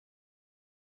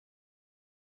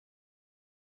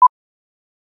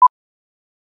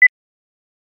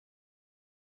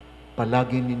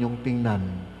palagi ninyong tingnan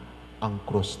ang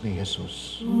krus ni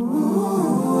Jesus.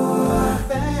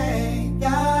 Thank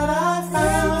God I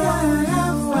found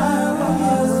you. I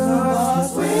was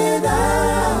lost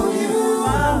without you.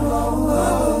 I'm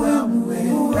overwhelmed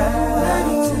with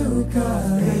gratitude,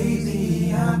 'cause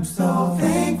baby, I'm so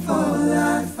thankful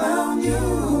I found you.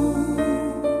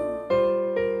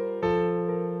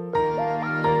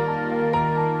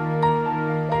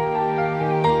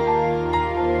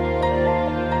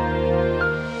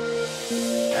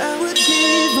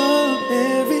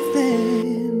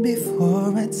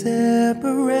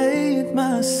 Separate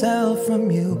myself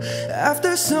from you.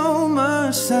 After so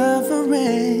much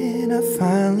suffering, I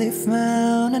finally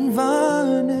found and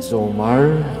varnished.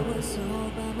 Zomar,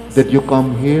 did you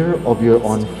come here of your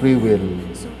own free will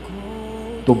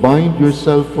to bind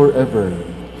yourself forever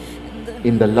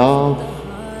in the love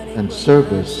and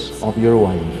service of your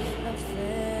wife?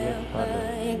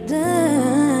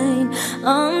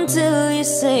 Until you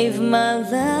save my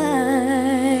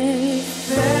life.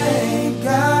 Thank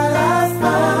God I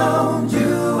found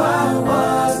you. I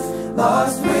was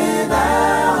lost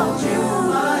without you.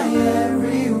 My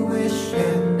every wish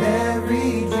and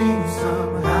every dream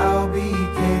somehow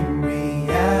became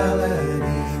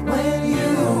reality when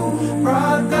you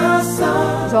brought the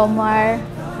sun. Zomar,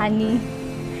 honey,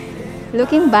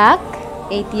 looking back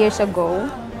 8 years ago,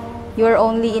 you were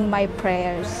only in my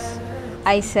prayers.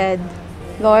 I said,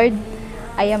 Lord,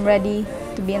 I am ready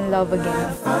to be in love again.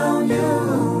 Found you.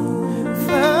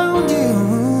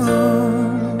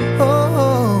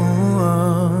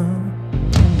 Oh,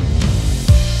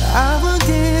 I will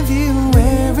give you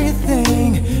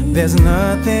everything. There's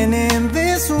nothing in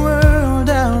this world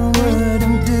I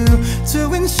wouldn't do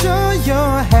to ensure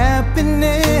your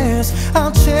happiness.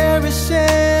 I'll cherish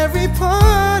every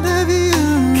part of you,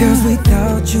 'cause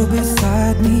without you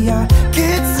beside me, I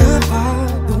can't survive.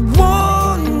 Don't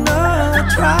wanna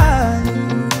try.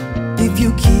 If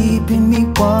you keeping me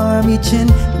warm each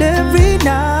and every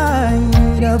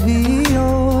night, I'll be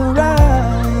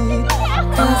alright,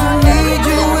 'cause I need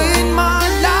you in my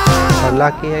life. How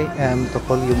lucky I am to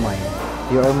call you mine.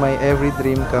 You are my every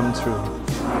dream come true,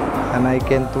 and I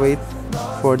can't wait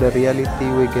for the reality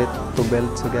we get to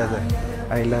build together.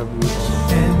 I love you.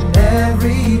 And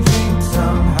every dream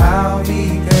somehow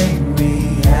became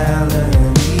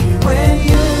reality when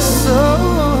you so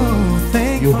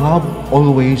thankful. You have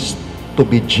always to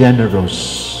be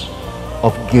generous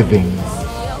of giving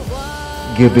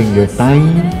your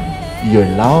time, your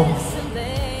love,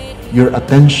 your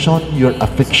attention, your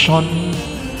affection,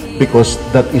 because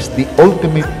that is the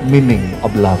ultimate meaning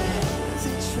of love.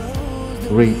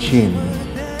 Rachin,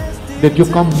 did you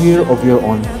come here of your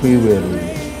own free will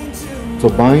to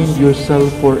bind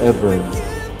yourself forever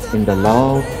in the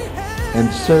love and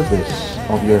service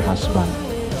of your husband?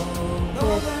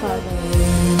 Yes, Father.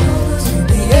 To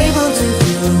be able to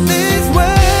feel this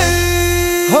way.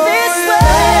 This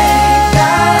way.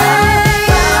 God, I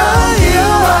found you.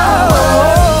 I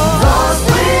was lost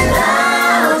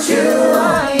without you.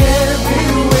 My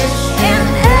every wish and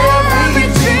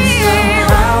every dream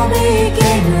somehow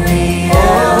became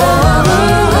reality.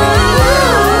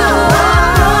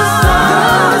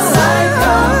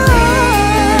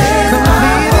 Completing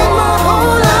my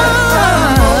whole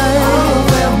life.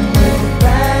 Overwhelmed with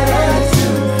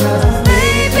gratitude, 'cause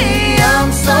baby, I'm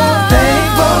so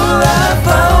thankful I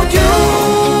found you.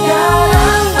 God,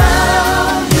 I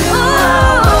found you. I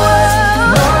was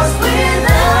lost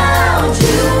without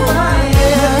you. My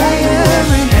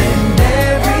every and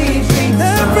every dream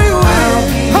somehow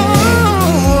became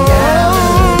reality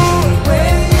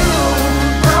when you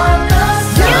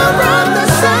brought the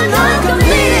sun. I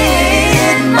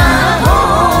completed my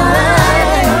whole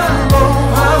life.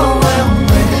 Overwhelmed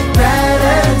with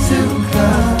gratitude,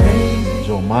 'cause baby.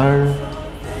 Zomar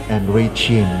and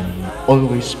Rachin,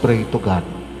 always pray to God.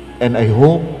 And I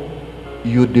hope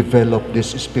you develop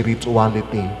this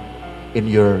spirituality in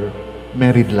your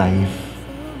married life,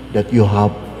 that you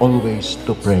have always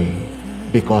to pray.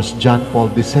 Because John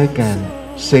Paul II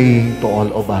saying to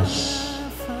all of us,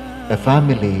 a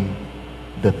family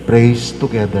that prays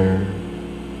together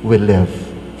will live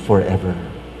forever.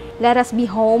 Let us be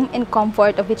home and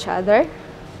comfort of each other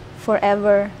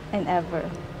forever and ever.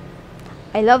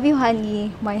 I love you,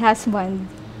 honey, my husband,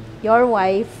 your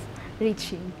wife,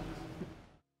 Richie.